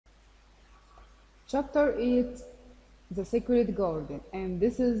Chapter 8, The Sacred Garden, and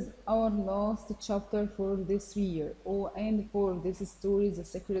this is our last chapter for this year, and for this story, The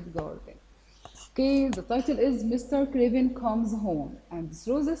Sacred Garden. Okay, the title is Mr. Craven Comes Home, and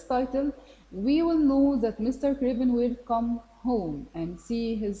through this title, we will know that Mr. Craven will come home and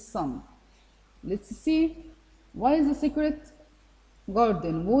see his son. Let's see why the secret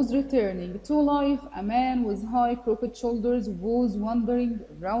garden was returning to life. A man with high crooked shoulders was wandering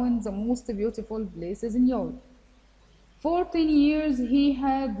around the most beautiful places in Europe. For 10 years he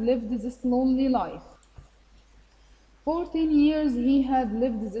had lived this lonely life. For 10 years he had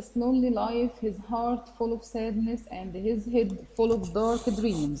lived this lonely life, his heart full of sadness and his head full of dark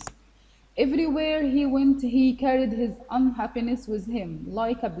dreams. Everywhere he went, he carried his unhappiness with him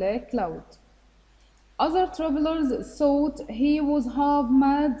like a black cloud. Other travelers thought he was half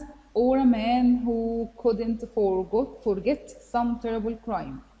mad or a man who couldn't forget some terrible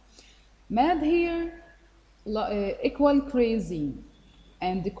crime. Mad here equal crazy,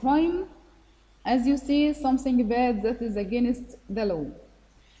 and crime, as you see, something bad that is against the law.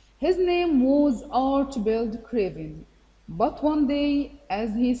 His name was Archibald Craven. But one day,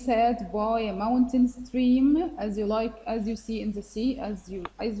 as he sat by a mountain stream, as you see in the sea, as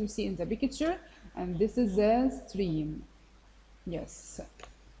you see in the picture, and this is the stream. Yes.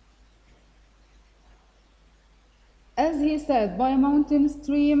 As he sat by a mountain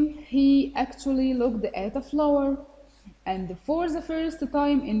stream, he actually looked at a flower, and for the first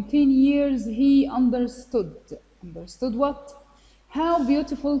time in 10 years, he understood. Understood what? How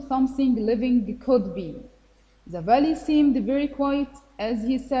beautiful something living could be. The valley seemed very quiet as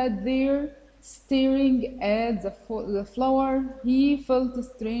he sat there, staring at the flower. He felt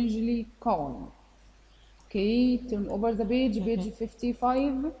strangely calm. Okay, turn over the page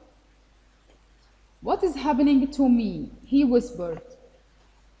 55. What is happening to me? He whispered.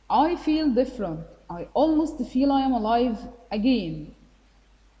 I feel different. I almost feel I am alive again.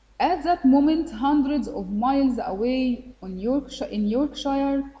 At that moment, hundreds of miles away in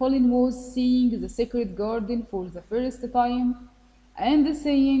Yorkshire, Colin was seeing the sacred garden for the first time and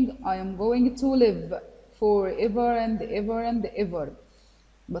saying, I am going to live forever and ever and ever.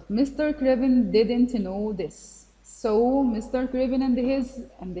 But Mr. Craven didn't know this. So Mr. Craven and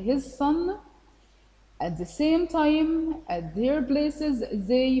his son, at the same time, at their places,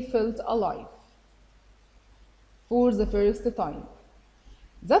 they felt alive for the first time.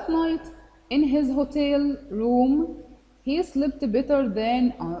 That night, in his hotel room, he slept better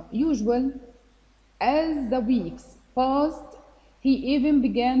than usual. As the weeks passed, he even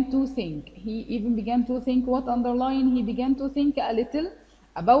began to think. What underline? He began to think a little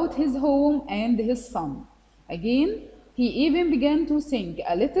about his home and his son. Again, he even began to think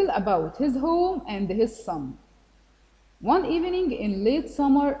a little about his home and his son. One evening in late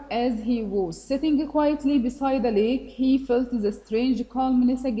summer, as he was sitting quietly beside a lake, he felt the strange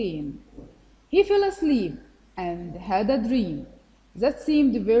calmness again. He fell asleep and had a dream that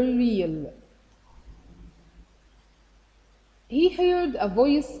seemed very real. He heard a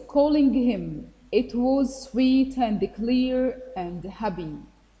voice calling him. It was sweet and clear and happy,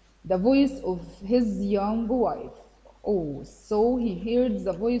 the voice of his young wife. Oh, so he heard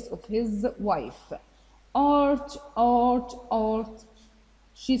the voice of his wife. Art, Art, Art,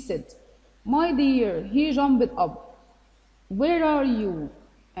 she said. My dear, he jumped up. Where are you?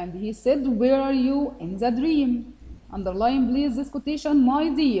 And he said, where are you in the dream? Underline please this quotation, my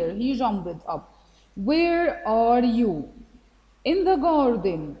dear, he jumped up. Where are you? In the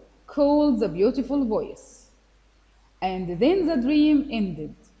garden, called the beautiful voice. And then the dream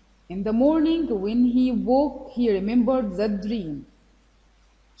ended. In the morning, when he woke, he remembered that dream.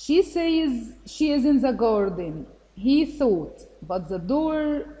 She says she is in the garden, he thought, but the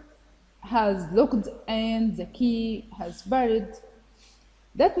door has locked and the key has buried.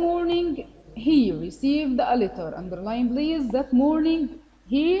 That morning, he received a letter. Underline please, that morning,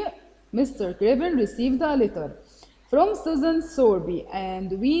 Mr. Craven, received a letter from Susan Sorby, and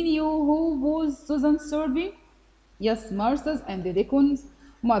we knew who was Susan Sorby. Yes, Martha's and Deacon's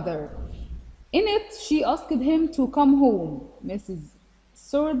mother. In it, she asked him to come home. Mrs.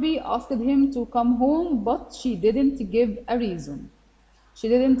 Sorby asked him to come home, but she didn't give a reason. She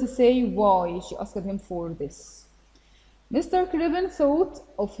didn't say why she asked him for this. Mr. Craven thought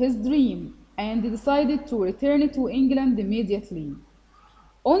of his dream and decided to return to England immediately.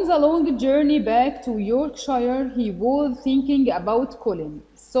 On the long journey back to Yorkshire, he was thinking about Colin.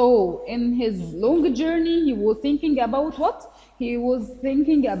 So, in his long journey, he was thinking about what? He was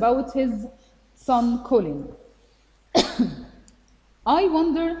thinking about his son Colin. I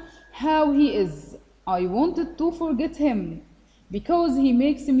wonder how he is. I wanted to forget him because he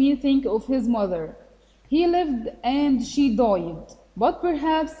makes me think of his mother. He lived and she died, but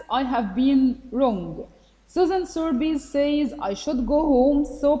perhaps I have been wrong. Susan Sorbes says I should go home,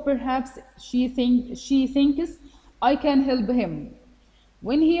 so perhaps she thinks I can help him.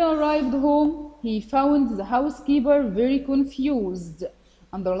 When he arrived home, he found the housekeeper very confused.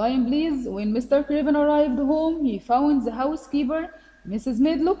 Underline please, when Mr. Craven arrived home, he found the housekeeper, Mrs.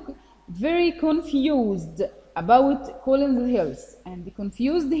 Medlock, very confused about Colin's health. And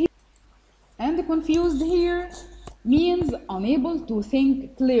confused here means unable to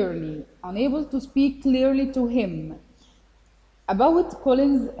think clearly, unable to speak clearly to him about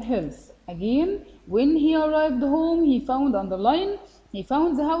Colin's health. Again, when he arrived home, he found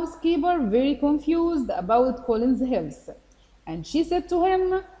the housekeeper very confused about Colin's health. And she said to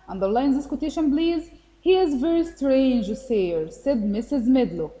him, underline this quotation please, he is very strange, sir, said Mrs.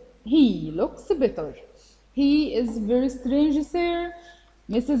 Medlock. He looks better. He is very strange, sir.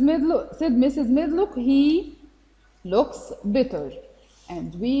 Mrs. Medlock, he looks better.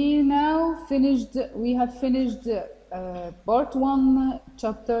 And we have finished part 1,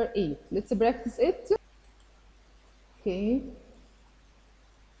 chapter 8. Let's practice it. Okay.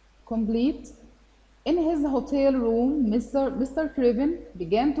 Complete. In his hotel room, Mr. Craven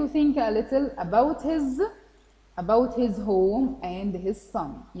began to think a little about his home and his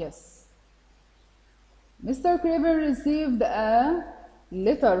son. Yes. Mr. Craven received a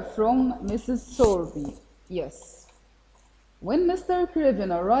letter from Mrs. Sorby. Yes. When Mr.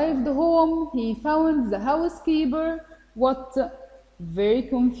 Craven arrived home, he found the housekeeper very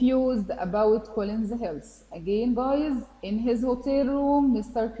confused about Colin's health. Again, guys, in his hotel room,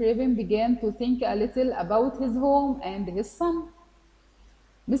 Mr. Craven began to think a little about his home and his son.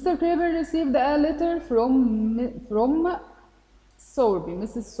 Mr. Craven received a letter from Sorby,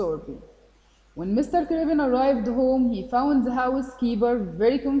 Mrs. Sorby. When Mr. Craven arrived home, he found the housekeeper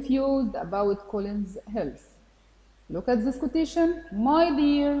very confused about Colin's health. Look at this quotation. My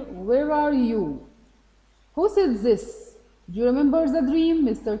dear, where are you? Who said this? Do you remember the dream?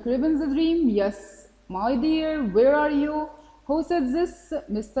 Mr. Craven's dream? Yes. My dear, where are you? Who said this?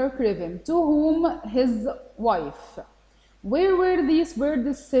 Mr. Craven. To whom? His wife. Where were these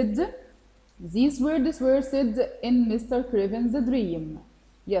words said? These words were said in Mr. Craven's dream.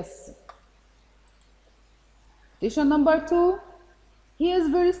 Yes. Quotation number 2. He is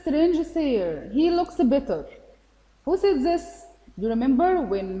very strange, sir. He looks better. Who said this? Do you remember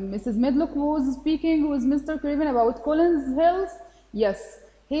when Mrs. Medlock was speaking with Mr. Craven about Colin's health? Yes.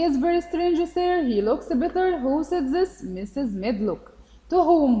 He is very strange, sir. He looks better. Who said this? Mrs. Medlock. To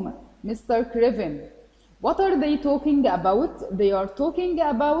whom? Mr. Craven. What are they talking about? They are talking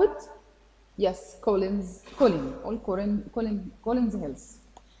about, yes, Colin's health.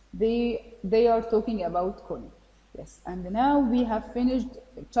 They are talking about Colin. Yes, and now we have finished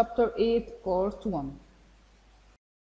chapter 8, part 1.